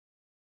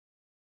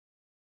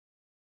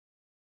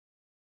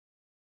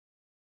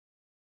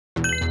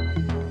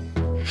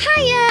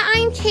Hiya,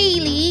 I'm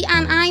Kaylee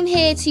and I'm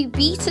here to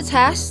beta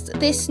test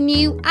this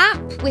new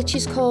app which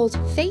is called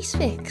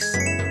FaceFix.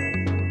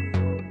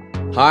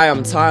 Hi,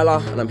 I'm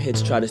Tyler and I'm here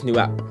to try this new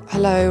app.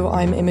 Hello,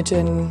 I'm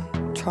Imogen,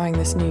 trying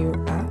this new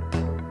app.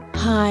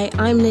 Hi,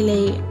 I'm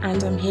Lily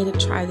and I'm here to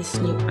try this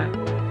new app,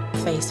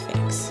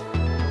 FaceFix.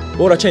 What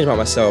would I change about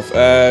myself?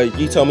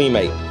 You tell me,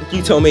 mate.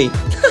 You tell me.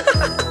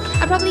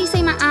 I'd probably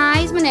say my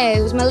eyes, my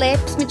nose, my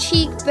lips, my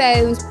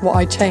cheekbones. What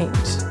I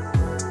changed?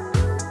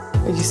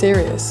 Are you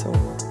serious? Or?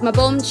 My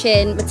bum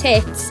chin, my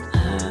tits,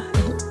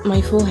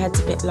 My forehead's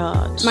a bit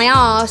large. my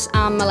arse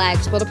and my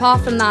legs. But apart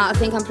from that, I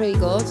think I'm pretty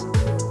good.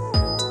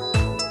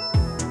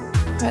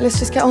 Right, let's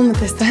just get on with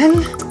this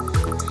then.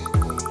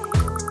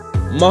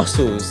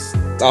 Muscles.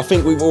 I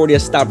think we've already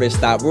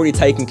established that. We've already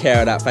taken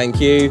care of that,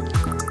 thank you.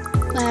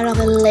 Where are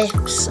the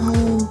lips?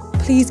 Oh,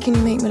 please can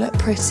you make me look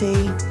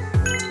pretty?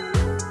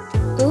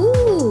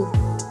 Ooh.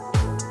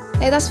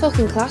 Hey, that's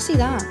fucking classy,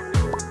 that.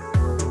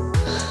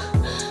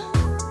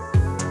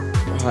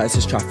 Alright, let's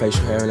just try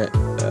facial hair, innit?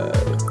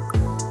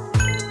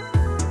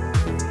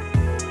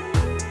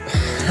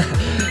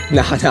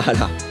 Nah.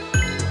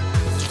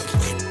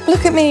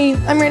 Look at me,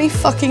 I'm really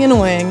fucking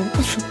annoying.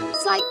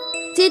 It's like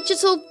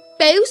digital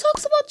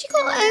Botox, what do you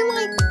call it? Oh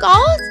my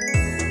god.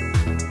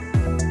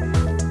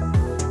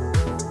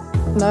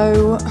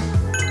 No.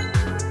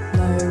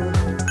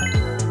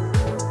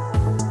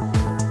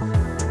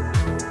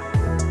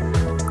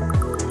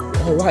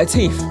 Oh, white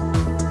teeth.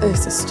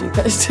 This is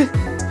stupid.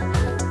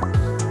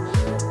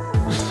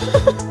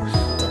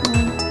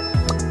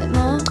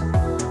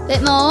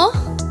 Bit more.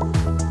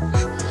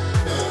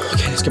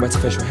 Okay, let's get back to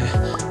facial hair.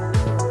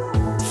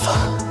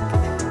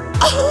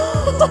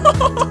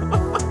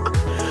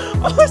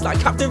 Oh, it's like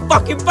Captain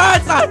fucking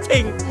Birdseye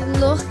thing. And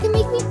look, can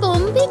make me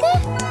bum bigger.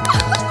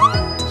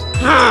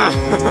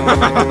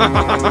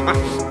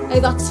 Oh,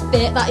 that's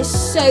fit. That is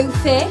so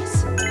fit.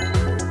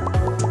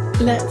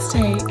 Let's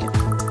take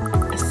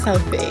a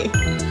selfie.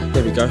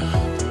 There we go.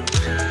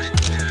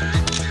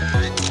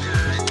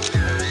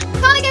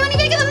 Can't I go any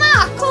bigger than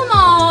that? Come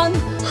on.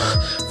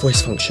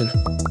 Voice function.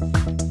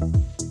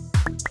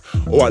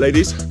 All right,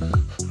 ladies.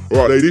 Come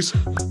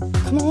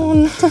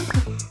on.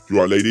 You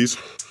all right, ladies?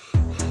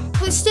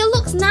 But it still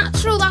looks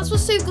natural. That's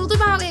what's so good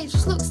about it. It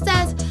just looks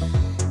dead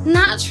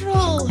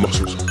natural.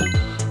 Muscles. All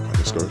right,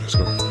 let's go.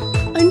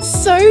 I'm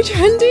so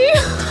trendy.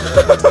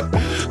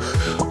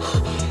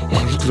 Oh,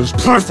 look at those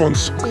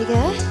pythons.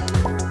 Bigger.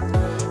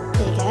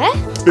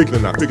 Bigger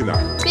than that. Bigger.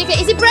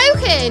 Is it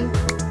broken?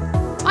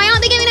 Why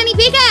aren't they going any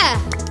bigger?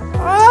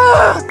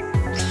 More.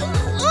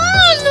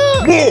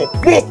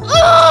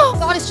 Oh,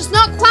 God, it's just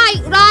not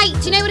quite right.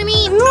 Do you know what I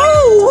mean?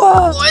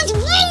 No! What is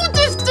wrong with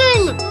this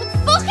thing? I'm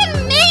fucking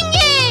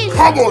minging.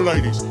 Come on,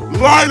 ladies.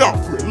 Line up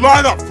for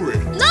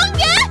it.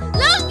 Longer.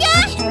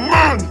 Strong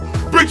man.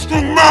 Big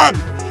strong man. Oh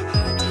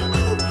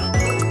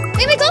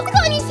my God, they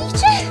got a new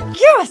feature.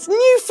 Yes,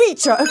 new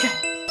feature. Okay.